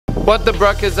What the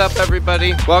Brueck is up,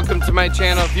 everybody? Welcome to my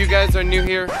channel. If you guys are new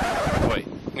here, wait,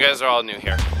 you guys are all new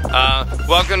here.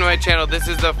 Welcome to my channel. This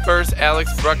is the first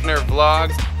Alex Brueckner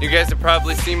vlogs. You guys have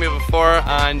probably seen me before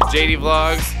on JD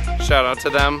Vlogs. Shout out to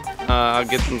them. I'll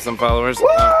get them some followers.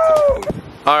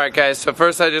 Alright guys, so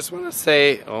first I just want to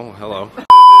say, oh, hello.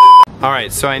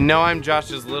 Alright, so I know I'm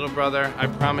Josh's little brother. I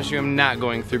promise you I'm not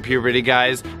going through puberty,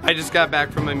 guys. I just got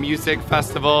back from a music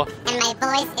festival. And my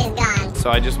voice is gone. So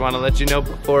I just want to let you know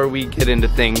before we get into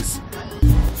things.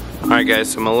 Alright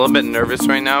guys, so I'm a little bit nervous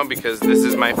right now because this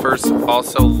is my first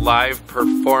also live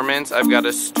performance. I've got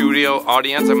a studio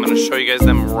audience. I'm going to show you guys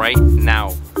them right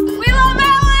now. We love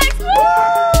Alex! Woo!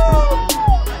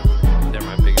 They're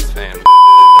my biggest fan.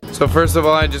 So first of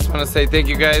all, I just want to say thank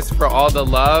you guys for all the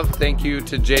love. Thank you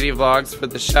to JD Vlogs for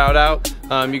the shout out.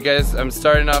 You guys, I'm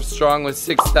starting off strong with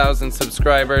 6,000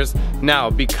 subscribers. Now,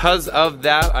 because of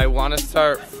that, I want to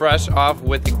start fresh off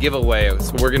with a giveaway.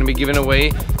 So we're going to be giving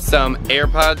away some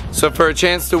AirPods. So for a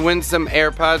chance to win some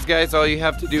AirPods, guys, all you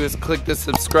have to do is click the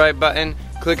subscribe button,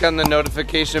 click on the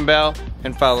notification bell,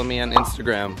 and follow me on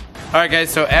Instagram. Alright guys,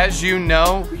 so as you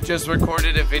know, we just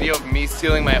recorded a video of me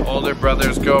stealing my older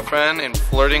brother's girlfriend and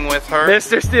flirting with her.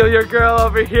 Mr. Steal Your Girl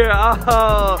over here.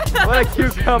 Oh, what a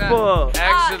cute couple.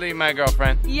 Actually, my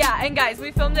girlfriend. Yeah, and guys,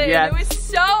 we filmed it and it was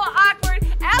so awkward.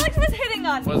 Alex was hitting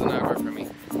on me. It wasn't awkward for me.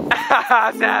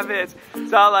 Savage.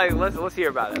 So like, let's hear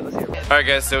about it. Alright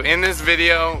guys, so in this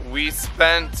video, we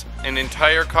spent an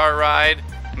entire car ride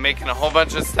making a whole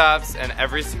bunch of stops, and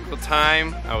every single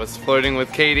time I was flirting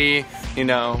with Katie, you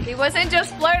know. He wasn't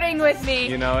just flirting with me.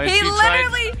 You know, he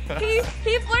literally,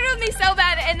 he flirted with me so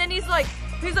bad, and then he's like,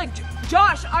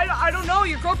 Josh, I don't know,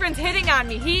 your girlfriend's hitting on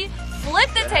me. He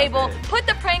flipped the table, put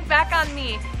the prank back on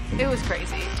me. It was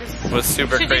crazy. It was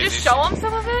super crazy. Should you just show him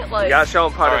some of it? Like, you gotta show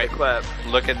him part of the clip.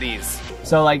 Look at these.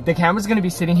 So like the camera's gonna be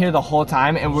sitting here the whole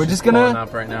time, and we're just gonna.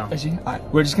 Up right now. Is she? All right,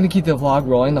 we're just gonna keep the vlog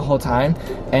rolling the whole time,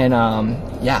 and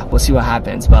yeah, we'll see what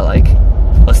happens. But like,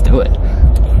 let's do it.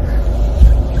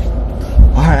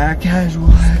 All right, casual.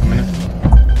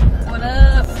 what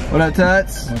up? What up,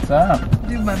 Tuts? What's up?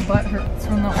 Dude, my butt hurts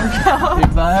from the workout. Your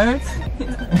butt hurts?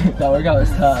 That workout was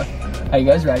tough. Are you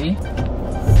guys ready?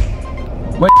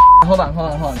 Wait, hold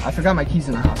on. I forgot my keys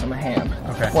in the house. I'm a ham.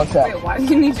 Okay. One sec. Wait, why do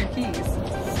you need your keys?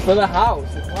 For the house.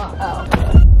 It's locked. Oh.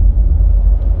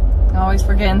 Always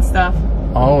forgetting stuff.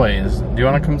 Always. Do you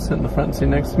want to come sit in the front seat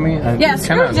next to me? Yeah,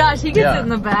 screw Josh. He can sit in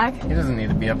the back. He doesn't need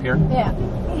to be up here. Yeah,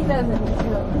 he doesn't.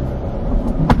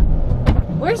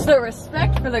 Where's the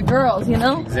respect for the girls, you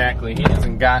know? Exactly. He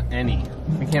hasn't got any.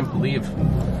 I can't believe.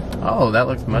 Oh, that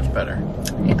looks much better.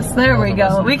 Yes, there we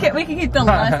go. We can keep the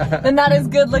not as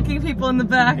good looking people in the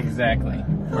back. Exactly.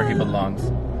 Where he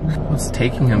belongs. What's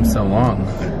taking him so long?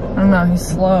 I don't know, he's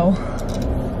slow.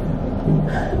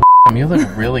 You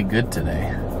look really good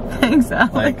today. Thanks,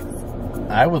 Alex. Like,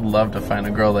 I would love to find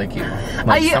a girl like you.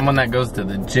 Like someone that goes to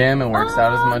the gym and works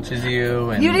out as much as you.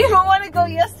 And you didn't even want to go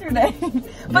yesterday.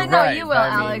 But no, right, you will,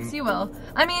 Alex, you will.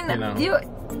 I mean, you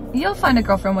know. you'll find a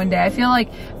girlfriend one day. I feel like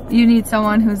you need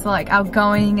someone who's like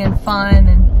outgoing and fun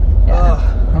and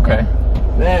yeah. Okay.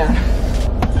 Man.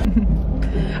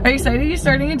 Are you excited you're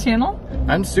starting a channel?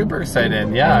 I'm super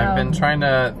excited. Yeah, I've been trying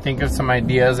to think of some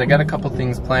ideas. I got a couple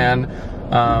things planned.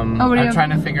 I'm trying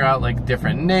to figure out like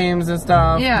different names and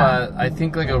stuff. Yeah. But I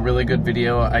think like a really good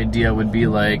video idea would be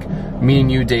like me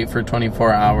and you date for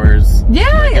 24 hours.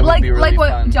 Yeah, like what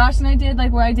fun. Josh and I did,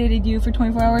 like where I dated you for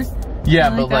 24 hours. Yeah,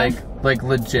 but like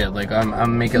legit. Like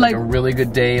I'm making like a really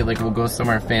good date. Like we'll go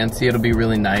somewhere fancy. It'll be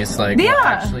really nice. Like we'll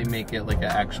actually make it like an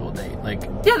actual date. Like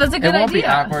yeah, that's a good idea. It won't be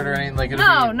awkward or anything. Like it'll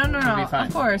be fine.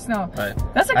 Of course, no. But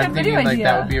that's a good video idea. Like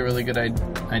that would be a really good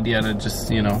idea to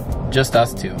just just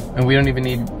us two, and we don't even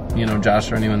need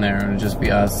Josh or anyone there. It'll just be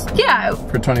us. Yeah.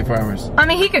 For 24 hours. I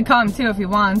mean, he could come too if he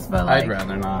wants, but like. I'd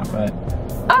rather not, but.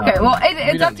 Okay, well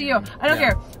it's up to you. I don't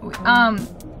care.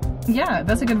 Yeah,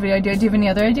 that's a good video idea. Do you have any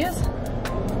other ideas?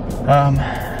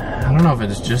 I don't know if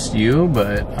it's just you,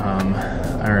 but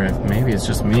or if maybe it's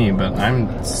just me, but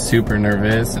I'm super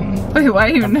nervous and. Wait, why are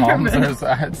you nervous?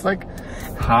 It's like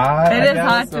hot. It is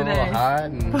hot today. Hot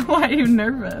and why are you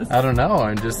nervous? I don't know.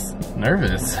 I'm just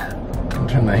nervous. I'm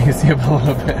turning the AC up a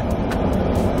little bit.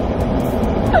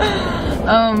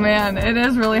 Oh man, it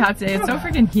is really hot today. It's so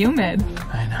freaking humid.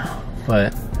 I know,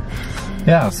 but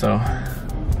yeah. So.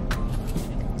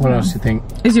 What else do you think?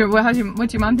 What's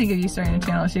your mom think of you starting a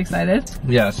channel? Is she excited?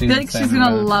 Yeah, she's I feel like she's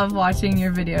gonna love watching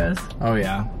your videos. Oh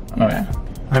yeah. Oh yeah.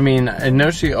 I mean, I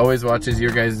know she always watches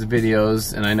your guys'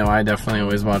 videos, and I know I definitely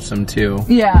always watch them too.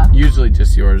 Yeah. Usually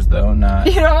just yours though, not.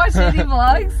 You don't watch JD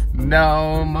vlogs?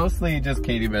 No, mostly just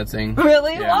Katie Betsing.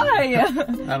 Really? Yeah. Why? I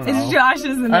don't know. It's Josh,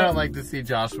 isn't it? I don't like to see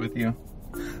Josh with you.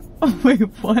 Oh, wait,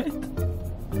 what?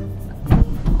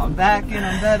 I'm back and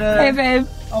I'm better. Hey, babe.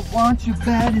 I want you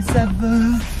bad as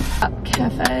ever.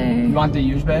 Cafe. You want the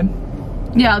use, babe?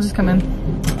 Yeah, I'll just come in.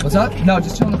 What's up? No,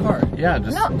 just chill in the car. Yeah,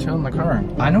 just chill in the car.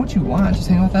 I know what you want. Just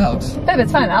hang out with Alex. Babe,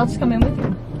 it's fine. I'll just come in with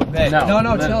you. Babe, No,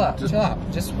 no, then chill out. just Chill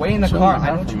out. Just wait in the chill car. in the I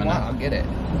car know what for a you minute. want. I'll get it.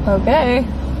 Okay.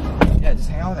 Yeah, just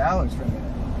hang out with Alex for a minute.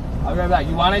 I'll be right back.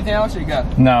 You want anything else or you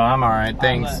good? No, I'm alright,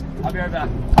 thanks. I'll be right back.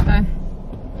 Bye.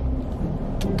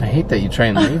 I hate that you try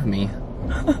and leave me.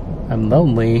 I'm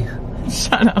lonely.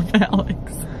 Shut up,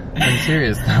 Alex. I'm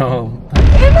serious though.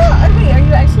 Wait, are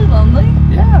you actually lonely?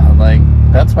 Yeah, like,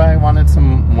 that's why I wanted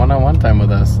some one-on-one time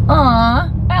with us.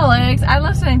 Aw, Alex, I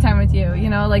love spending time with you. You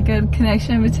know, like a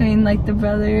connection between like the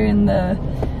brother and the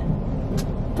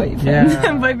boyfriend.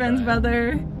 Yeah. Boyfriend's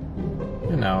brother.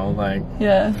 You know, like,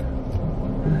 Yeah.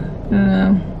 I don't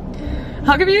know.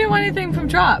 How come you didn't want anything from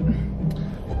Drop?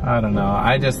 I don't know.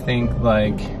 I just think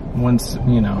like once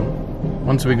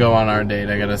we go on our date,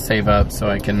 I gotta save up so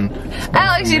I can.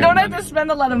 Alex, you don't have to spend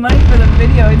a lot of money for the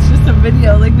video. It's just a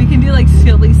video. Like we can do like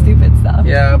silly, stupid stuff.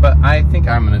 Yeah, but I think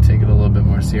I'm gonna take it a little bit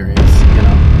more serious, you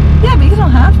know? Yeah, but you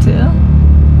don't have to.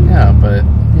 Yeah, but,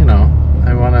 you know,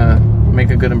 I wanna make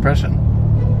a good impression.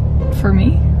 For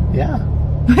me? Yeah.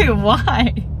 Wait,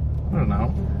 why? I don't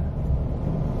know.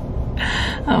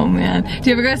 Oh man. Do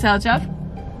you ever go to Salad Chef?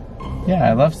 Yeah,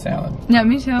 I love salad. Yeah,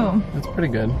 me too. It's pretty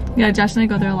good. Yeah, Josh and I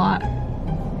go there a lot.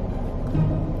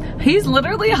 He's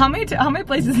literally, how many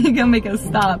places is he gonna make us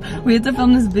stop? We have to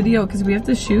film this video because we have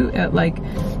to shoot at like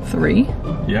 3.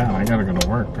 Yeah, I gotta go to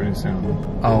work pretty soon.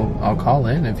 I'll call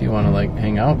in if you wanna like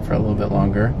hang out for a little bit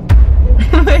longer.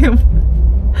 Wait,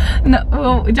 no,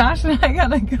 well, Josh and I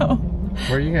gotta go.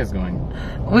 Where are you guys going?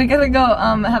 We gotta go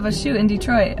have a shoot in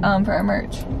Detroit for our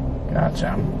merch.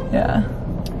 Gotcha. Yeah.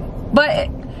 But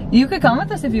you could come with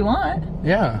us if you want.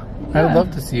 Yeah. I'd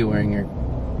love to see you wearing your,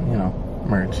 you know,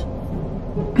 merch.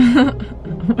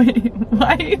 Wait,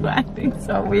 why are you acting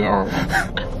so weird?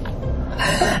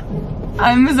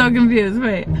 I'm so confused.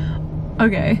 Wait.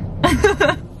 Okay.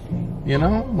 You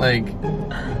know, like,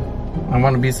 I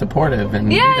want to be supportive and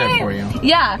be there for you.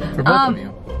 Yeah. For both of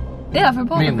you. Yeah, for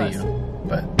both Mainly of us. you,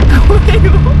 but.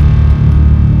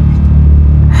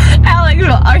 Alex,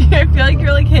 I feel like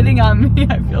you're like hitting on me.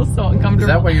 I feel so uncomfortable. Is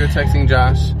that why you were texting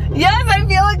Josh? Yes, I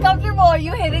feel uncomfortable. Are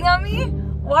you hitting on me?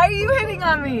 Why are you hitting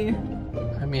on me?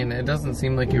 I mean, it doesn't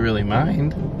seem like you really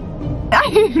mind.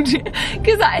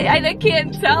 Because I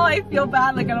can't tell. I feel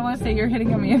bad. Like, I don't want to say you're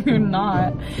hitting on me if you're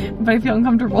not. But I feel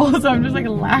uncomfortable, so I'm just like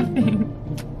laughing.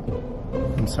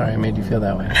 I'm sorry I made you feel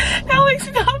that way. Alex,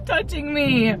 stop touching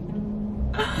me.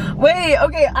 Wait,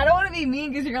 okay, I don't want to be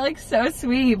mean because you're like so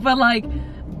sweet, but like,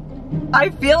 I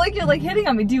feel like you're like hitting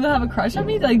on me. Do you have a crush on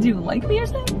me? Like, do you like me or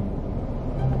something?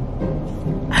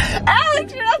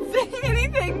 Alex, you're not saying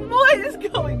anything. What is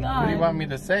going on? What do you want me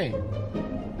to say?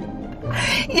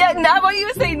 Yeah, now I want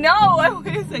you to say no. I want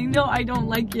you to say no, I don't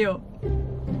like you.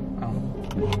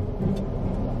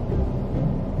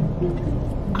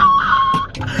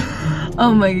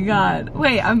 Oh my god.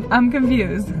 Wait, I'm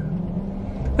confused.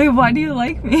 Wait, why do you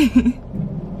like me?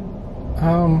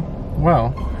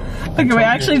 Well. Okay, wait,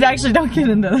 actually don't get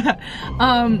into that.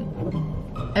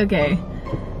 Okay.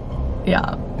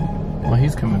 Yeah. Well,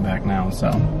 he's coming back now, so.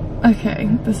 Okay,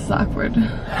 this is awkward.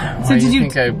 Why So do did you you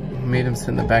think I made him sit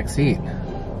in the back seat?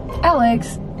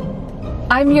 Alex,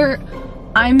 I'm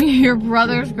your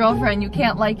brother's girlfriend. You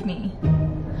can't like me.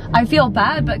 I feel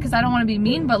bad, but because I don't want to be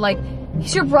mean, but like,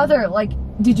 he's your brother. Like,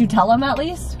 did you tell him at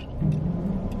least?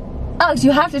 Alex,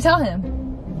 you have to tell him.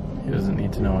 He doesn't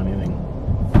need to know anything.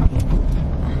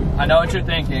 I know what you're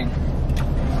thinking.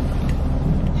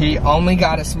 He only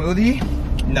got a smoothie?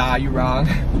 Nah, you wrong.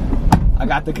 I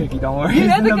got the cookie, don't worry. You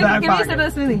got It's the in cookie, back give me a pocket. sip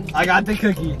of the smoothie. I got the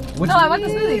cookie. What No, you I want the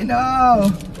mean? smoothie.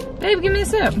 No. Babe, give me a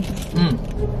sip.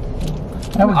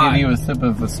 I would give Alright. you a sip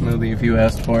of the smoothie if you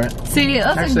asked for it. See,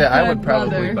 that's Actually, a I good would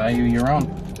probably brother. buy you your own.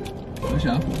 For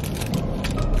sure.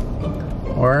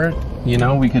 Or, you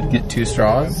know, we could get 2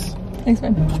 straws Thanks,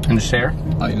 babe. and share.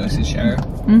 Oh, you guys should share?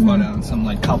 Mm-hmm. What, some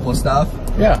like couple stuff?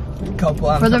 Yeah. Couple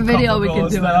For the some video, couple we could goal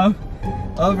do it. stuff.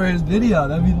 Oh, for his video,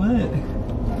 that'd be lit.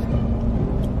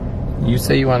 You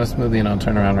say you want a smoothie and I'll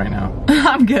turn around right now.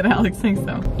 I'm good, Alex. Thanks,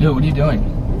 though. Dude, what are you doing?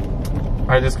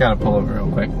 I just gotta pull over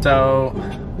real quick. So,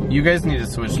 You guys need to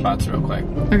switch spots real quick.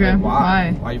 Okay.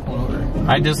 Why? Why are you pulling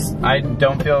over? I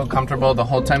don't feel comfortable. The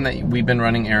whole time that we've been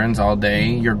running errands all day,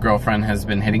 your girlfriend has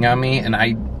been hitting on me, and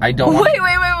I don't want. Wait.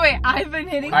 I've been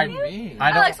hitting you?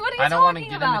 Alex, what are you I don't want to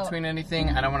talking get about? in between anything.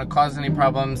 I don't want to cause any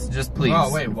problems. Just please.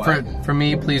 Oh, wait, what? For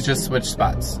me, please just switch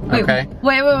spots. Okay?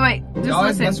 Wait. Just You always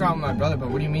listen. mess around with my brother, but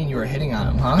what do you mean you were hitting on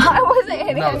him, huh? I wasn't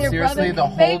hitting No, on your seriously, brother. the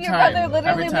whole Babe, your brother time. literally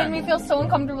Every made time. me feel so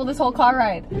uncomfortable this whole car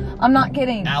ride. I'm not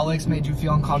kidding. Alex made you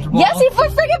feel uncomfortable? Yes, he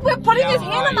was freaking putting Yeah, his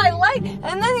hand on my leg,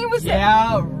 and then he was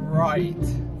Yeah, right.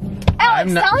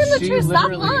 Alex, tell him the she truth. Stop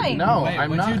literally- lying. No, Wait,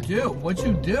 I'm not. What'd you do? What'd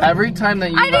you do? Every time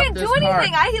that you I left didn't this do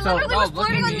anything. car, He literally was look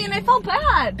flirting at with me, me. and I felt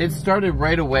bad. It started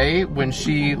right away when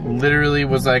she literally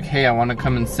was like, "Hey, I want to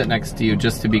come and sit next to you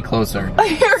just to be closer."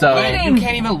 You're So- kidding. You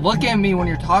can't even look at me when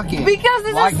you're talking. Because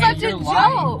this is such a You're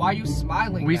lying. joke. Why are you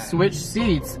smiling? We then? switched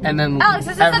seats, and then Alex,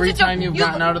 this is every such a joke. time you've You-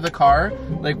 gotten out of the car,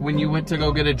 like when you went to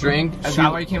go get a drink, Is she-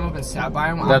 that why you came up and sat by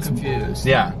him? That's- I'm confused.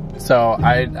 yeah. So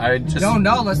I just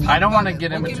No, let's talk I don't about want to it.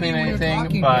 get in Look at between me when you're anything,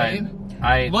 talking, but babe.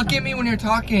 I Look at me when you're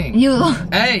talking. You.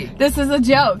 Hey. This is a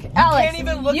joke, Alex. Can't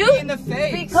even look you, me in the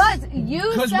face. Because you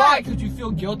Because said. why? Because you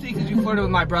feel guilty because you flirted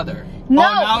with my brother. No.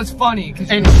 Oh, now it's funny because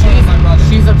you and flirted with my brother.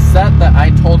 she's upset that I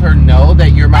told her no,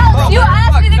 that you're my Alex, brother. you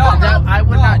asked me to No, come That up. I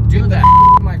would not do that.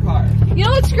 my car. You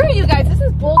know what? Screw you guys. This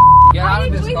is bull. Get Why out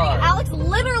of did this you think car. Alex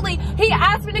literally? He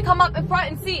asked me to come up in front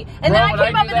and seat, and Bro, then I would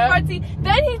came I up do in the that? front seat.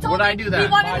 Then he told Would me I do that? he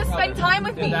wanted My to spend brother time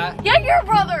with did me. that? Yeah, your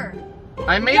brother.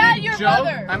 I made Yeah, a your joke.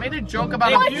 brother. I made a joke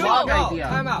about What a joke? vlog idea.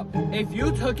 Time out. If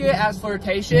you took it as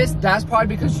flirtatious, that's probably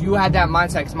because you had that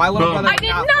mindset. Because my little Boom. brother I did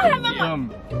not have that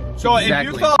Boom. So Exactly.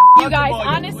 if you felt You guys,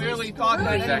 comfortable, honestly, clearly thought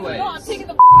that Exactly. No, anyway. I'm taking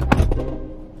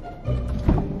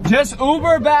the. Just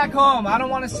Uber back home. I don't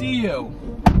want to see you.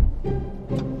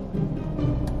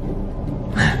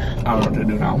 I don't know what to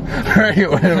do now. Alright,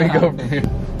 where do we go from here?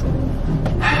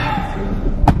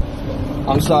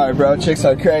 I'm sorry, bro. Chicks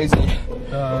are crazy.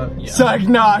 Yeah. It's like,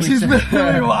 nah, she's should-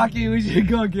 literally walking. We should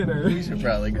go get her. We should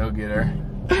probably go get her.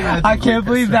 I can't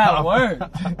believe that worked.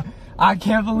 I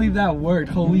can't believe that worked.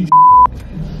 Holy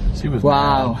She was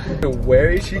wow. Where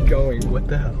is she going? What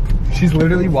the hell? She's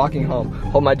literally walking home.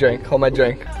 Hold my drink. Hold my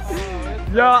drink.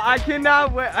 Yo, I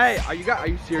cannot wait. Hey, are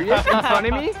you serious in front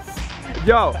of me?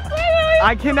 Yo,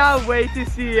 I cannot wait to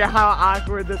see how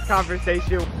awkward this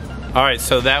conversation. Alright,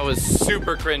 so that was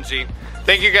super cringy.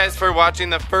 Thank you guys for watching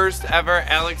the first ever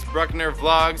Alex Brueckner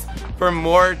vlogs. For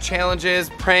more challenges,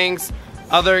 pranks,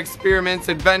 other experiments,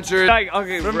 adventures. Like,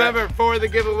 okay, remember, for the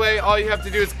giveaway, all you have to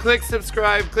do is click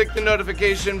subscribe, click the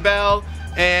notification bell,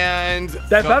 and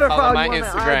That go better follow my follow you on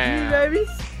Instagram. IG, baby.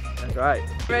 That's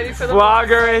right. Ready for the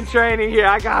Vlogger in training here.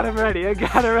 I got him ready.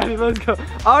 Let's go.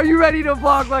 Are you ready to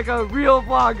vlog like a real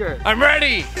vlogger? I'm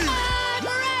ready!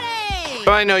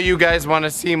 So I know you guys want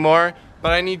to see more,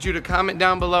 but I need you to comment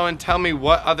down below and tell me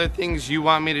what other things you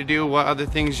want me to do, what other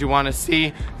things you want to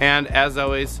see, and as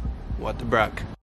always, what the Brueck.